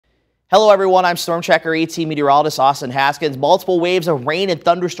Hello everyone, I'm Storm Checker AT meteorologist Austin Haskins. Multiple waves of rain and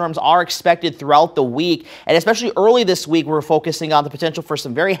thunderstorms are expected throughout the week, and especially early this week we're focusing on the potential for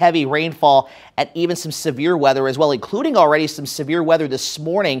some very heavy rainfall and even some severe weather as well, including already some severe weather this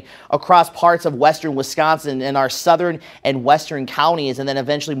morning across parts of western Wisconsin and our southern and western counties, and then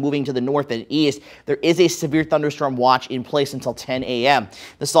eventually moving to the north and east. There is a severe thunderstorm watch in place until 10 a.m.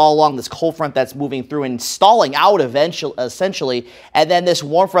 This is all along this cold front that's moving through and stalling out essentially, and then this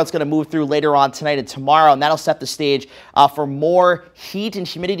warm front's going to move through later on tonight and tomorrow, and that'll set the stage for more heat and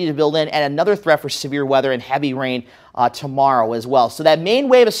humidity to build in, and another threat for severe weather and heavy rain tomorrow as well. So that main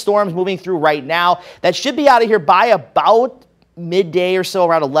wave of storms moving through right now, that should be out of here by about midday or so,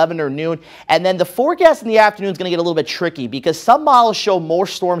 around 11 or noon. And then the forecast in the afternoon is going to get a little bit tricky because some models show more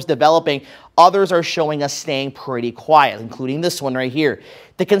storms developing. Others are showing us staying pretty quiet, including this one right here.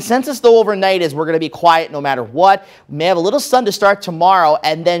 The consensus, though, overnight is we're going to be quiet no matter what. We may have a little sun to start tomorrow,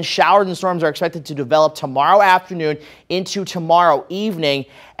 and then showers and storms are expected to develop tomorrow afternoon into tomorrow evening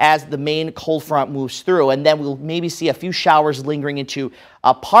as the main cold front moves through. And then we'll maybe see a few showers lingering into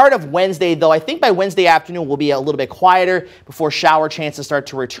a part of Wednesday, though I think by Wednesday afternoon we'll be a little bit quieter before shower chances start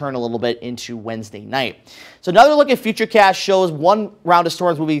to return a little bit into Wednesday night. So another look at Futurecast shows one round of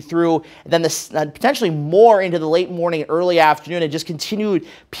storms moving through, and then potentially more into the late morning, early afternoon, and just continued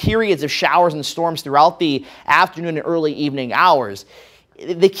periods of showers and storms throughout the afternoon and early evening hours.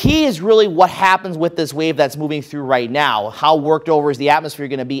 The key is really what happens with this wave that's moving through right now, how worked over is the atmosphere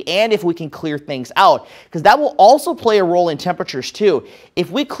going to be, and if we can clear things out, because that will also play a role in temperatures too. If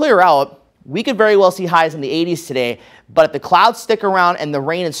we clear out, we could very well see highs in the 80s today, but if the clouds stick around and the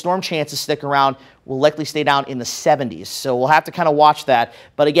rain and storm chances stick around, we'll likely stay down in the 70s. So we'll have to kind of watch that.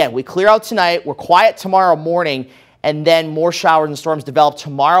 But again, we clear out tonight, we're quiet tomorrow morning, and then more showers and storms develop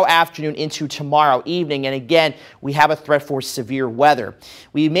tomorrow afternoon into tomorrow evening. And again, we have a threat for severe weather.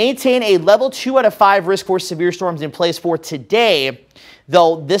 We maintain a level 2 out of 5 risk for severe storms in place for today,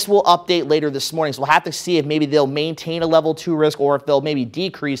 though this will update later this morning. So we'll have to see if maybe they'll maintain a level 2 risk or if they'll maybe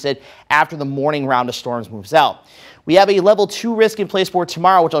decrease it after the morning round of storms moves out. We have a level 2 risk in place for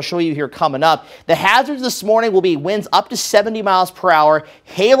tomorrow, which I'll show you here coming up. The hazards this morning will be winds up to 70 miles per hour,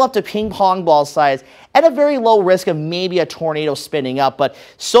 hail up to ping pong ball size, and a very low risk of maybe a tornado spinning up. But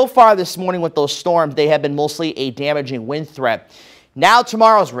so far this morning with those storms, they have been mostly a damaging wind threat. Now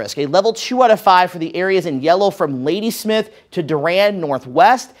tomorrow's risk, a level 2 out of 5 for the areas in yellow from Ladysmith to Durand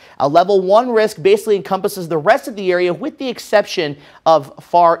northwest. A level 1 risk basically encompasses the rest of the area with the exception of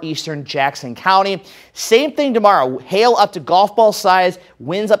far eastern Jackson County. Same thing tomorrow, hail up to golf ball size,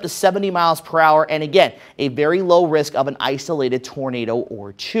 winds up to 70 miles per hour, and again, a very low risk of an isolated tornado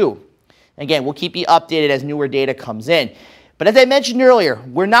or two. Again, we'll keep you updated as newer data comes in. But as I mentioned earlier,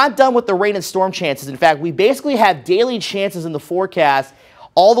 we're not done with the rain and storm chances. In fact, we basically have daily chances in the forecast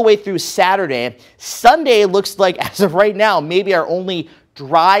all the way through Saturday. Sunday looks like, as of right now, maybe our only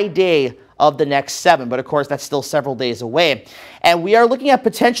dry day of the next 7. But of course, that's still several days away. And we are looking at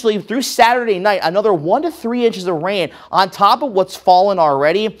potentially through Saturday night, another 1 to 3 inches of rain on top of what's fallen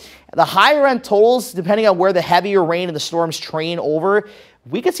already. The higher end totals, depending on where the heavier rain and the storms train over,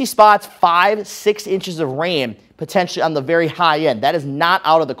 we could see spots 5, 6 inches of rain potentially on the very high end. That is not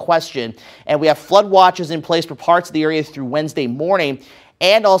out of the question. And we have flood watches in place for parts of the area through Wednesday morning.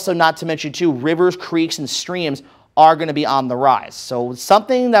 And also, not to mention too, rivers, creeks, and streams are going to be on the rise. So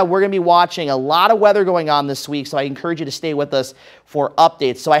something that we're going to be watching, a lot of weather going on this week. So I encourage you to stay with us for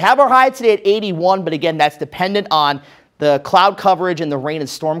updates. So I have our high today at 81, but again, that's dependent on the cloud coverage and the rain and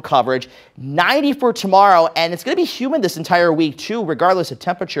storm coverage. 90 for tomorrow, and it's going to be humid this entire week too, regardless of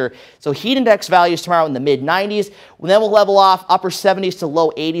temperature. So heat index values tomorrow in the mid-90s. Then we'll level off upper 70s to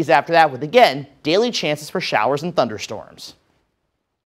low 80s after that with, again, daily chances for showers and thunderstorms.